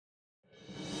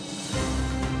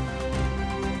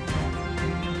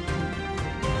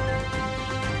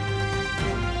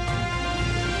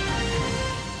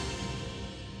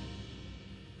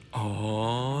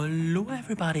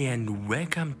everybody and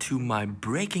welcome to my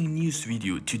breaking news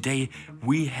video. Today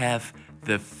we have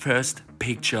the first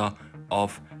picture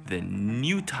of the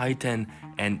new Titan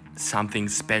and something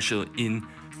special in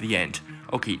the end.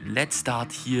 Okay, let's start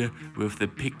here with the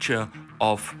picture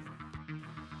of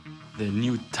the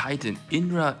new Titan.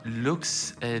 Indra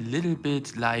looks a little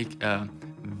bit like a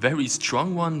very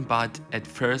strong one, but at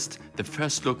first, the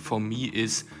first look for me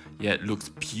is, yeah, it looks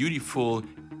beautiful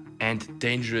and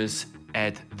dangerous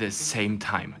at the same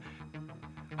time.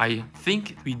 I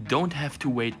think we don't have to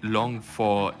wait long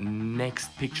for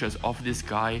next pictures of this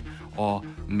guy or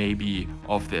maybe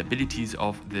of the abilities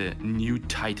of the new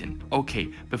Titan. Okay,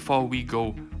 before we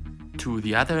go to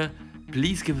the other,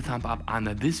 please give a thumb up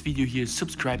under this video here,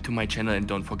 subscribe to my channel and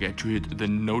don't forget to hit the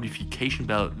notification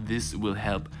bell. This will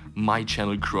help my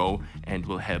channel grow and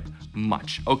will help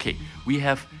much. Okay, we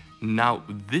have now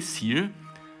this here,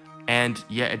 and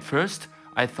yeah, at first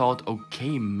I thought,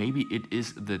 okay, maybe it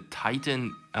is the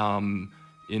Titan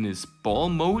in his ball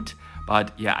mode,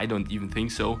 but yeah, I don't even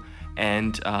think so.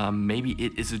 And maybe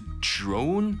it is a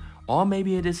drone, or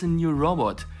maybe it is a new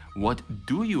robot. What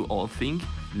do you all think?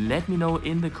 Let me know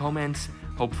in the comments.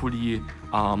 Hopefully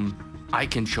I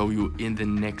can show you in the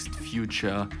next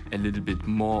future a little bit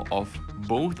more of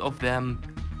both of them.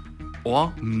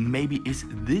 Or maybe is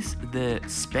this the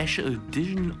special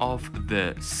edition of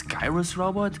the Skyrus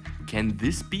robot? Can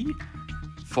this be?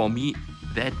 For me,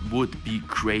 that would be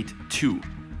great too.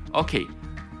 Okay,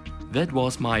 that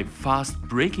was my fast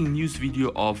breaking news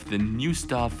video of the new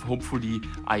stuff. Hopefully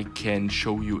I can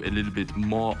show you a little bit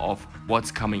more of what's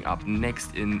coming up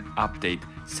next in update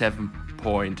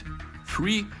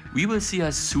 7.3. We will see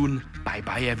us soon. Bye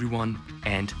bye everyone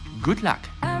and good luck.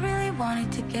 I really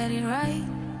wanted to get it right.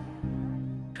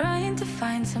 Trying to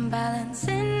find some balance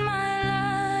in my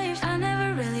life. I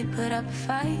never really put up a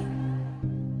fight,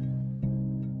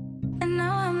 and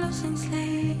now I'm losing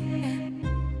sleep.